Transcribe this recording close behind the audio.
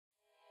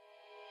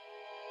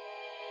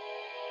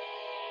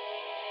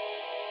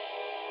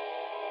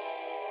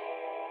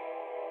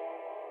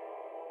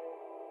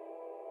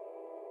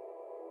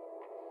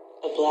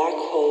A black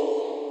hole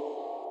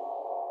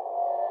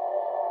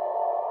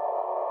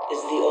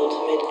is the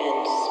ultimate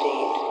end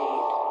state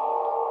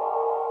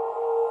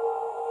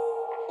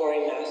for a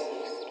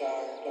massive star.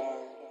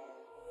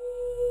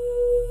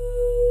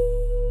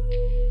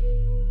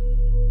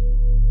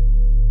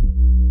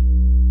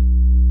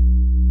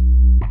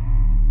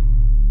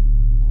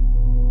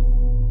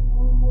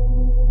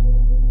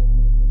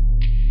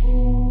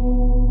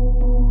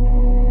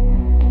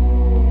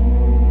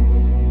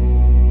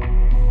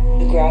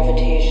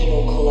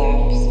 Gravitational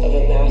collapse of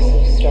a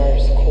massive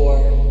star's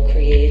core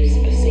creates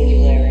a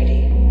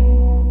singularity.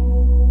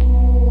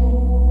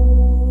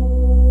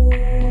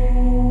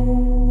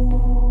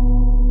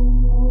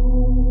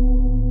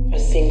 A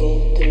single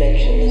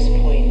dimensionless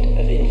point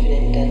of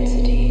infinite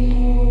density.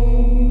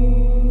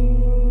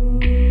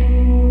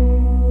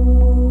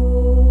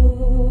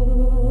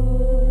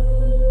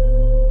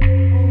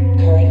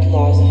 Current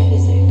laws of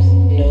physics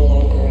no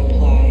longer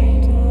apply.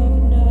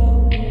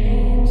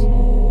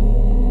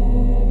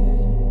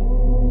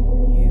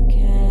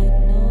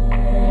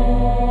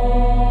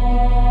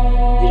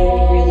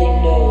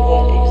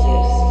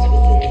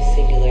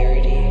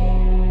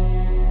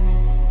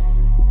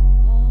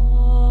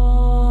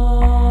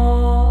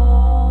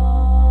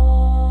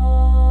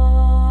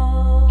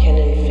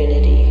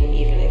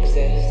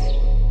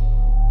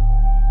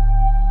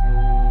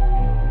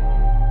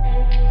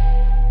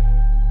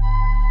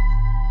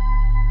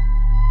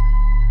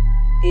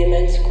 The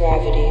immense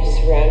gravity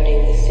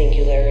surrounding the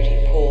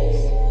singularity pulls.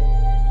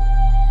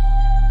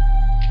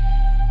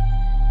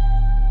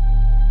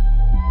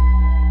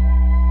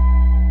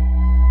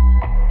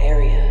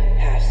 Area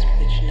past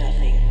which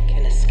nothing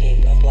can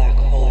escape a black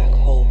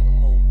hole.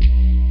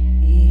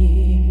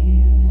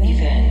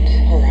 Event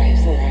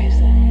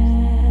horizon.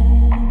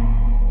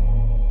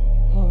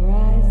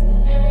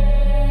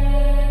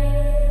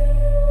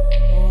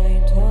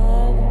 Point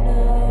of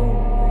no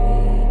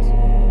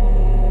return.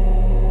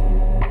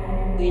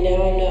 We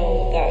now know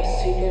that a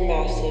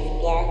supermassive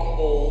black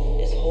hole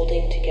is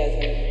holding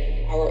together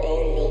our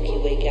own Milky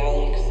Way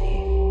galaxy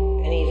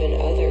and even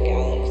other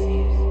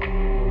galaxies.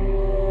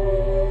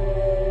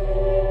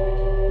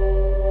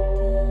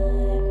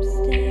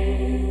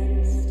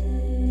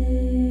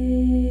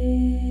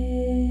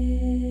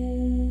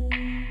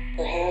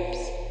 Perhaps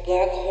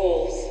black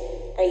holes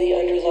are the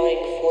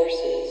underlying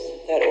forces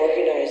that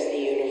organize the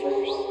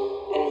universe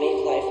and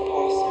make life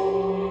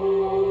possible.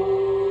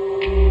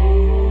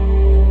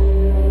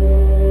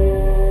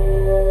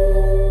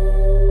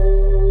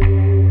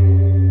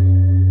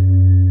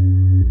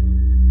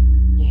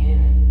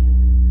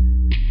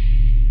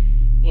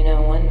 You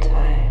know, one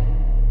time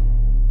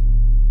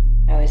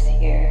I was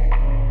here,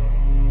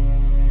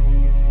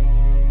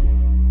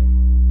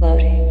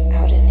 floating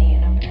out in the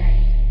universe.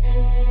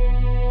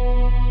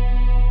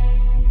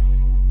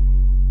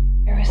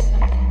 There was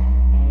something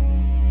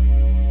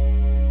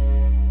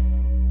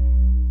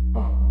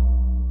so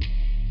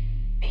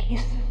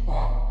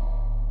peaceful,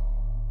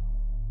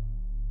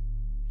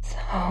 so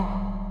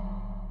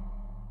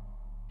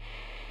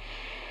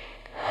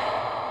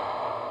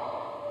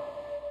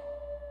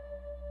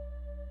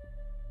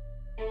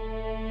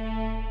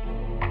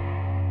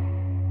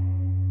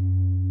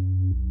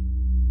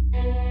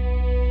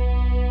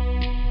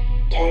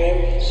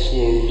time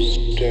slows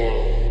down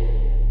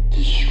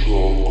the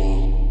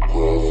stronger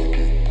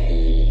gravity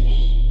pulls.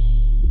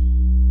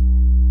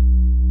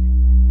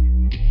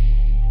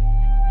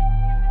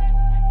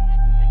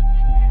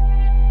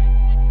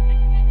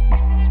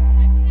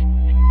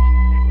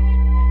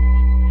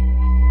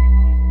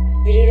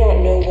 We do not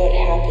know what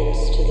happens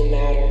to the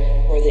matter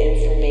or the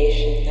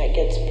information that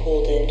gets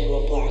pulled into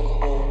a black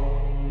hole.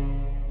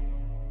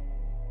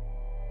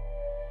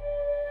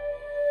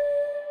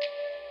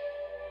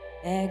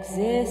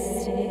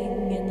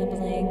 Existing in the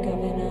blink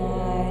of an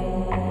eye.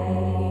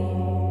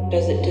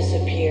 Does it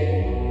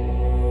disappear?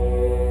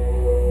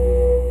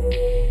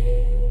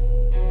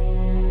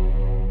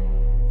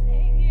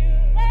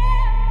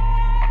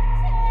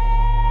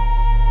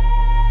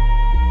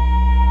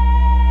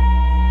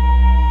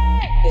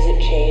 Does it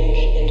change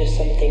into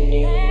something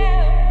new?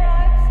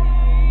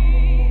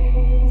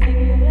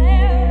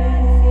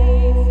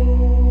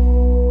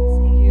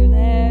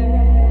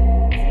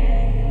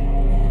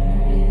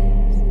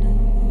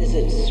 Is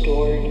it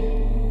stored?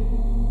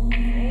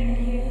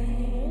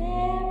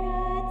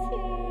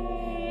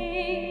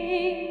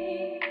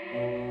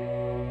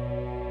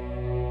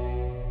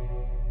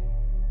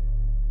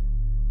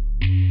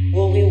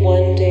 Will we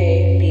one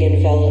day be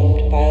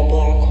enveloped by a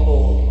black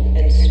hole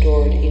and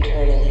stored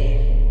eternally?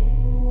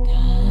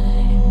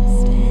 Time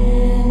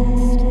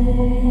stands still.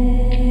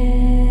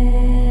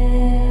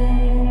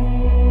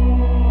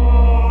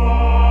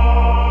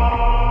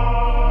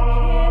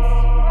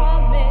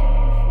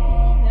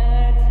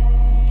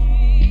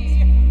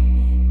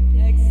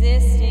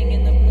 Existing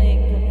in the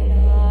blink of an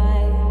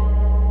eye.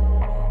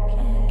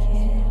 A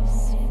kiss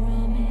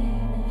from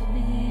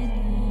infinite.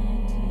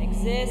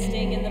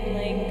 Existing in the